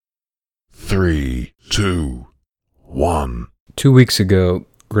3, 2, 1. 2 weeks ago,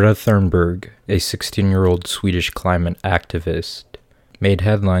 Greta Thunberg, a 16-year-old Swedish climate activist, made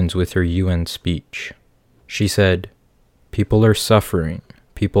headlines with her UN speech. She said, "People are suffering,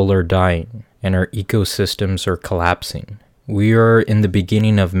 people are dying, and our ecosystems are collapsing. We are in the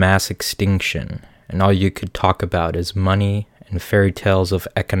beginning of mass extinction, and all you could talk about is money and fairy tales of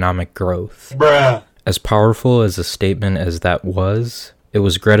economic growth." Bruh. As powerful as a statement as that was, it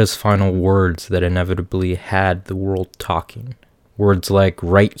was Greta's final words that inevitably had the world talking. Words like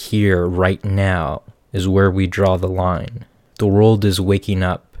 "right here, right now" is where we draw the line. The world is waking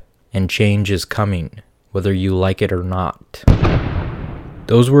up, and change is coming, whether you like it or not.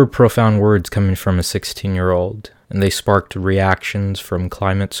 Those were profound words coming from a 16-year-old, and they sparked reactions from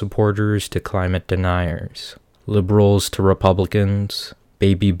climate supporters to climate deniers, liberals to Republicans,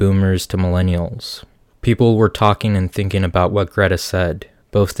 baby boomers to millennials. People were talking and thinking about what Greta said.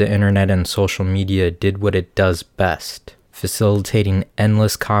 Both the internet and social media did what it does best, facilitating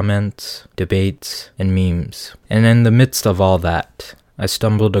endless comments, debates, and memes. And in the midst of all that, I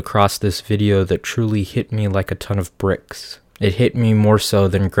stumbled across this video that truly hit me like a ton of bricks. It hit me more so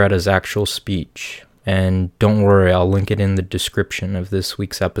than Greta's actual speech. And don't worry, I'll link it in the description of this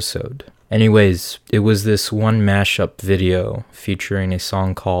week's episode. Anyways, it was this one mashup video featuring a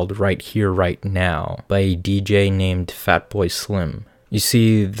song called "Right Here, Right Now" by a DJ named Fatboy Slim. You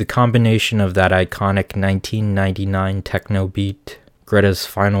see, the combination of that iconic 1999 techno beat, Greta's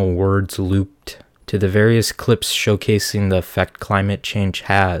final words looped, to the various clips showcasing the effect climate change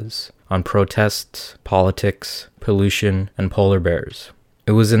has on protests, politics, pollution, and polar bears.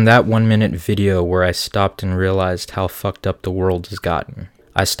 It was in that 1-minute video where I stopped and realized how fucked up the world has gotten.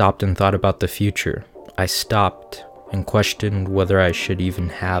 I stopped and thought about the future. I stopped and questioned whether I should even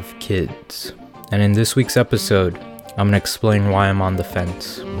have kids. And in this week's episode, I'm gonna explain why I'm on the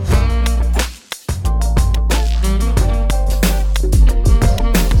fence.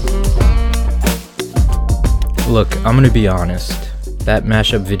 Look, I'm gonna be honest. That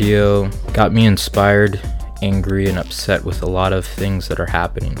mashup video got me inspired, angry, and upset with a lot of things that are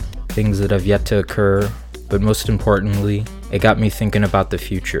happening. Things that have yet to occur, but most importantly, it got me thinking about the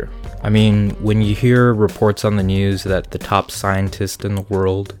future. I mean, when you hear reports on the news that the top scientists in the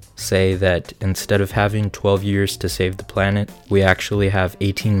world say that instead of having 12 years to save the planet, we actually have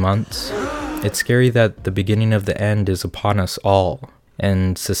 18 months, it's scary that the beginning of the end is upon us all,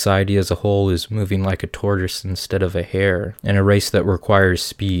 and society as a whole is moving like a tortoise instead of a hare in a race that requires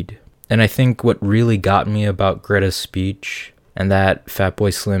speed. And I think what really got me about Greta's speech and that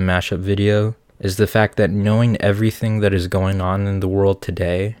Fatboy Slim mashup video is the fact that knowing everything that is going on in the world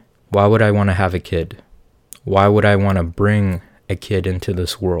today, why would I want to have a kid? Why would I want to bring a kid into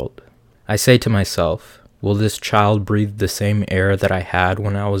this world? I say to myself, will this child breathe the same air that I had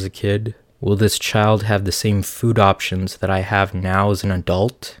when I was a kid? Will this child have the same food options that I have now as an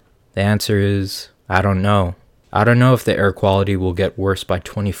adult? The answer is, I don't know. I don't know if the air quality will get worse by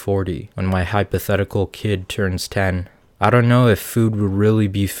 2040 when my hypothetical kid turns 10. I don't know if food will really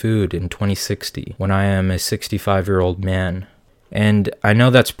be food in 2060 when I am a 65-year-old man. And I know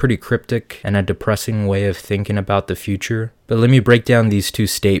that's pretty cryptic and a depressing way of thinking about the future, but let me break down these two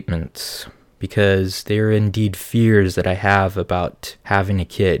statements, because they are indeed fears that I have about having a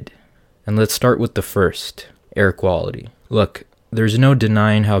kid. And let's start with the first, air quality. Look, there's no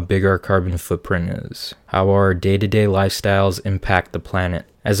denying how big our carbon footprint is, how our day-to-day lifestyles impact the planet.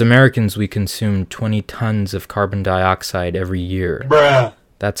 As Americans, we consume 20 tons of carbon dioxide every year. Bruh.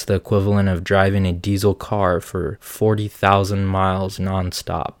 That's the equivalent of driving a diesel car for 40,000 miles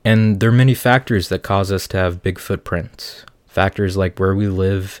nonstop. And there are many factors that cause us to have big footprints. Factors like where we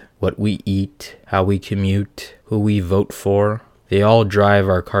live, what we eat, how we commute, who we vote for. They all drive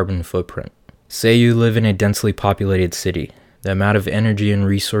our carbon footprint. Say you live in a densely populated city. The amount of energy and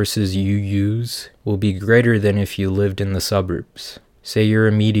resources you use will be greater than if you lived in the suburbs. Say you're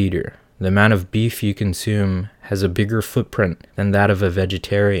a meat eater. The amount of beef you consume has a bigger footprint than that of a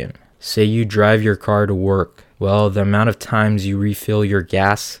vegetarian. Say you drive your car to work. Well, the amount of times you refill your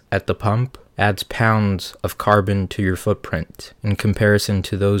gas at the pump adds pounds of carbon to your footprint in comparison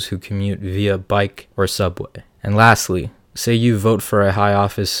to those who commute via bike or subway. And lastly, say you vote for a high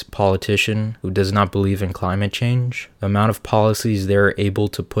office politician who does not believe in climate change. The amount of policies they're able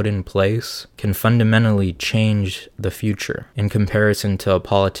to put in place can fundamentally change the future in comparison to a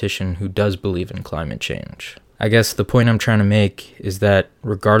politician who does believe in climate change. I guess the point I'm trying to make is that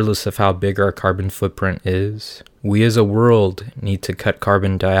regardless of how big our carbon footprint is, we as a world need to cut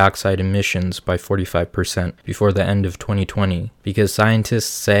carbon dioxide emissions by 45% before the end of 2020, because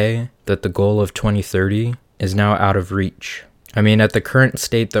scientists say that the goal of 2030 is now out of reach. I mean, at the current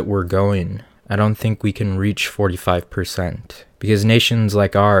state that we're going, I don't think we can reach 45%, because nations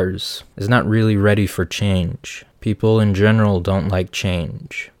like ours is not really ready for change. People in general don't like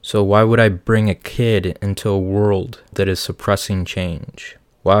change. So why would I bring a kid into a world that is suppressing change?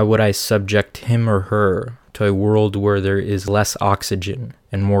 Why would I subject him or her to a world where there is less oxygen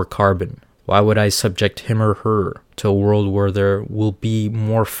and more carbon? Why would I subject him or her to a world where there will be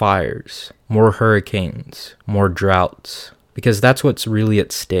more fires, more hurricanes, more droughts? Because that's what's really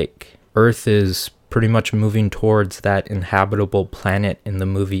at stake. Earth is pretty much moving towards that inhabitable planet in the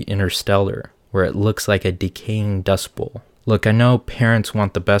movie Interstellar, where it looks like a decaying dust bowl. Look, I know parents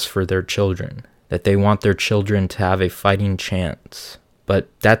want the best for their children, that they want their children to have a fighting chance. But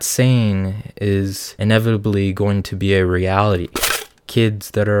that saying is inevitably going to be a reality.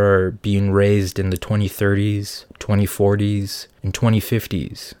 Kids that are being raised in the 2030s, 2040s, and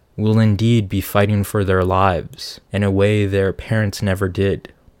 2050s will indeed be fighting for their lives in a way their parents never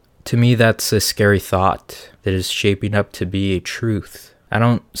did. To me, that's a scary thought that is shaping up to be a truth. I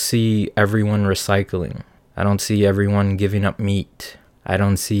don't see everyone recycling. I don't see everyone giving up meat. I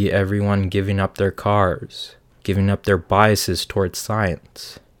don't see everyone giving up their cars, giving up their biases towards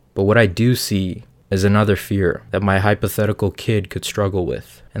science. But what I do see is another fear that my hypothetical kid could struggle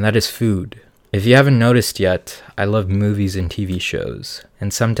with, and that is food. If you haven't noticed yet, I love movies and TV shows,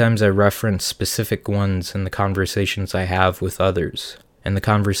 and sometimes I reference specific ones in the conversations I have with others, and the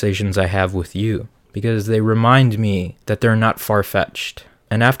conversations I have with you, because they remind me that they're not far-fetched.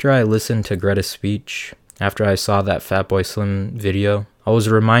 And after I listened to Greta's speech, after I saw that Fatboy Slim video, I was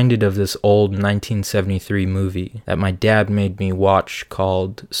reminded of this old 1973 movie that my dad made me watch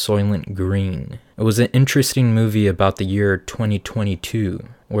called Soylent Green. It was an interesting movie about the year 2022,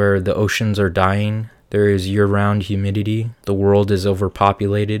 where the oceans are dying, there is year-round humidity, the world is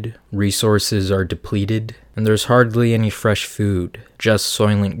overpopulated, resources are depleted, and there's hardly any fresh food, just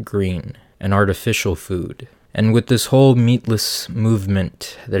Soylent Green, an artificial food. And with this whole meatless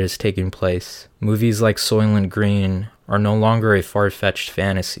movement that is taking place, movies like Soylent Green are no longer a far-fetched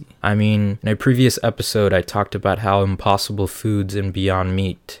fantasy. I mean, in a previous episode I talked about how Impossible Foods and Beyond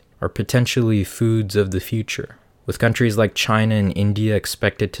Meat are potentially foods of the future. With countries like China and India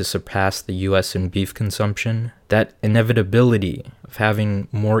expected to surpass the US in beef consumption, that inevitability of having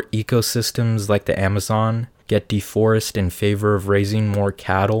more ecosystems like the Amazon get deforested in favor of raising more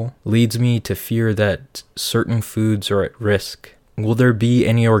cattle leads me to fear that certain foods are at risk. Will there be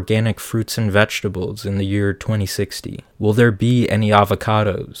any organic fruits and vegetables in the year 2060? Will there be any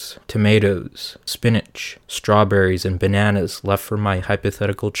avocados, tomatoes, spinach, strawberries, and bananas left for my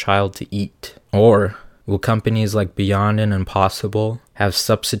hypothetical child to eat? Or will companies like Beyond and Impossible have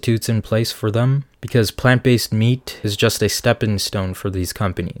substitutes in place for them? Because plant-based meat is just a stepping stone for these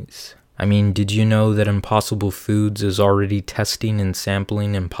companies. I mean, did you know that Impossible Foods is already testing and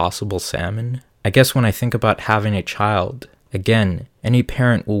sampling Impossible salmon? I guess when I think about having a child, again, any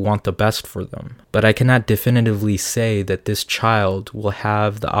parent will want the best for them. But I cannot definitively say that this child will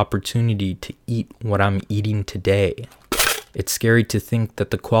have the opportunity to eat what I'm eating today. It's scary to think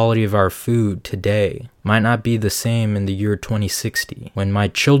that the quality of our food today might not be the same in the year 2060, when my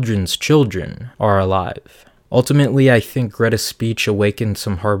children's children are alive. Ultimately, I think Greta's speech awakened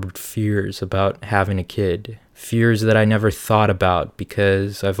some harbored fears about having a kid. Fears that I never thought about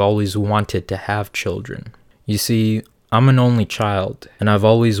because I've always wanted to have children. You see, I'm an only child, and I've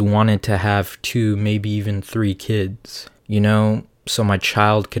always wanted to have 2, maybe even 3 kids. You know, so my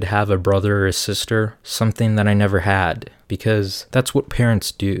child could have a brother or a sister, something that I never had. Because that's what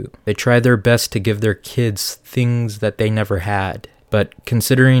parents do. They try their best to give their kids things that they never had. But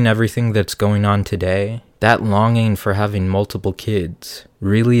considering everything that's going on today, that longing for having multiple kids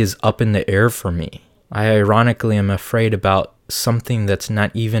really is up in the air for me. I ironically am afraid about something that's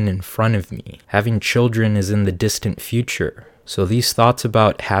not even in front of me. Having children is in the distant future. So these thoughts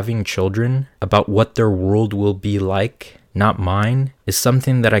about having children, about what their world will be like, not mine, is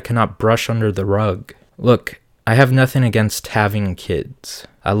something that I cannot brush under the rug. Look, I have nothing against having kids.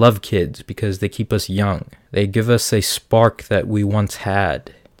 I love kids because they keep us young. They give us a spark that we once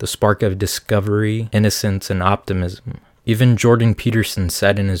had. The spark of discovery, innocence, and optimism. Even Jordan Peterson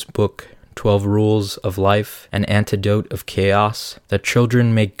said in his book, 12 Rules of Life, An Antidote of Chaos, that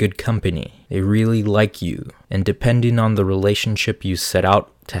children make good company. They really like you, and depending on the relationship you set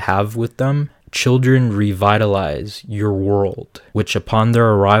out to have with them, children revitalize your world, which upon their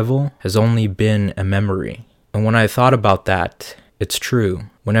arrival has only been a memory. And when I thought about that, it's true.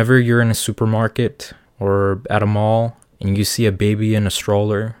 Whenever you're in a supermarket or at a mall and you see a baby in a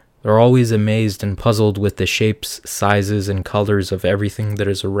stroller, they're always amazed and puzzled with the shapes, sizes, and colors of everything that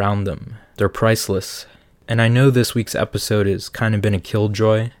is around them. They're priceless. And I know this week's episode has kind of been a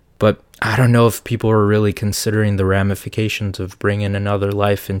killjoy, but I don't know if people are really considering the ramifications of bringing another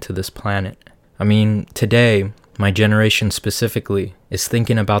life into this planet. I mean, today, my generation specifically is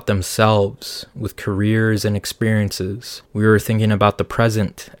thinking about themselves with careers and experiences. We are thinking about the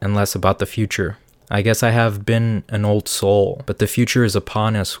present and less about the future. I guess I have been an old soul, but the future is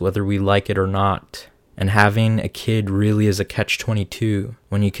upon us whether we like it or not. And having a kid really is a catch-22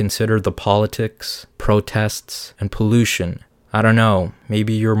 when you consider the politics, protests, and pollution. I don't know,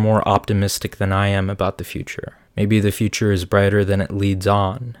 maybe you're more optimistic than I am about the future. Maybe the future is brighter than it leads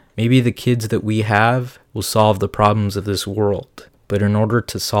on. Maybe the kids that we have will solve the problems of this world. But in order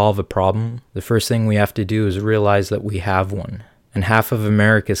to solve a problem, the first thing we have to do is realize that we have one. And half of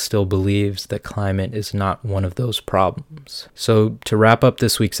America still believes that climate is not one of those problems. So to wrap up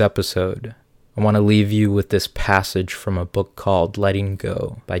this week's episode, I want to leave you with this passage from a book called Letting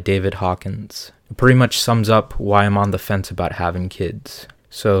Go by David Hawkins. It pretty much sums up why I'm on the fence about having kids.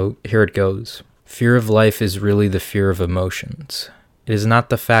 So here it goes. Fear of life is really the fear of emotions. It is not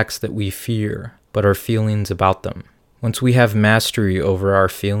the facts that we fear, but our feelings about them. Once we have mastery over our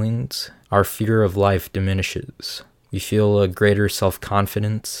feelings, our fear of life diminishes. We feel a greater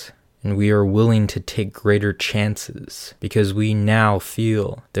self-confidence, and we are willing to take greater chances because we now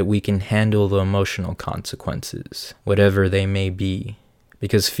feel that we can handle the emotional consequences, whatever they may be.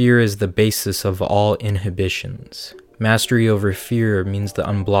 Because fear is the basis of all inhibitions. Mastery over fear means the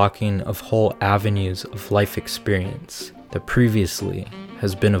unblocking of whole avenues of life experience that previously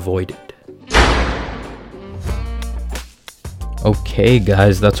has been avoided. Okay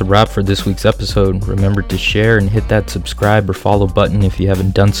guys, that's a wrap for this week's episode. Remember to share and hit that subscribe or follow button if you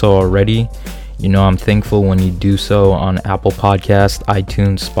haven't done so already. You know I'm thankful when you do so on Apple Podcasts,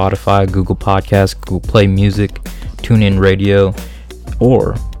 iTunes, Spotify, Google Podcasts, Google Play Music, TuneIn Radio,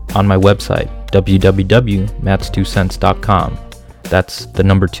 or on my website, www.mattstwocents.com. That's the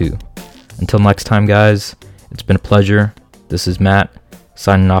number 2. Until next time guys, it's been a pleasure. This is Matt,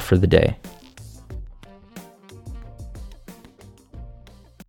 signing off for the day.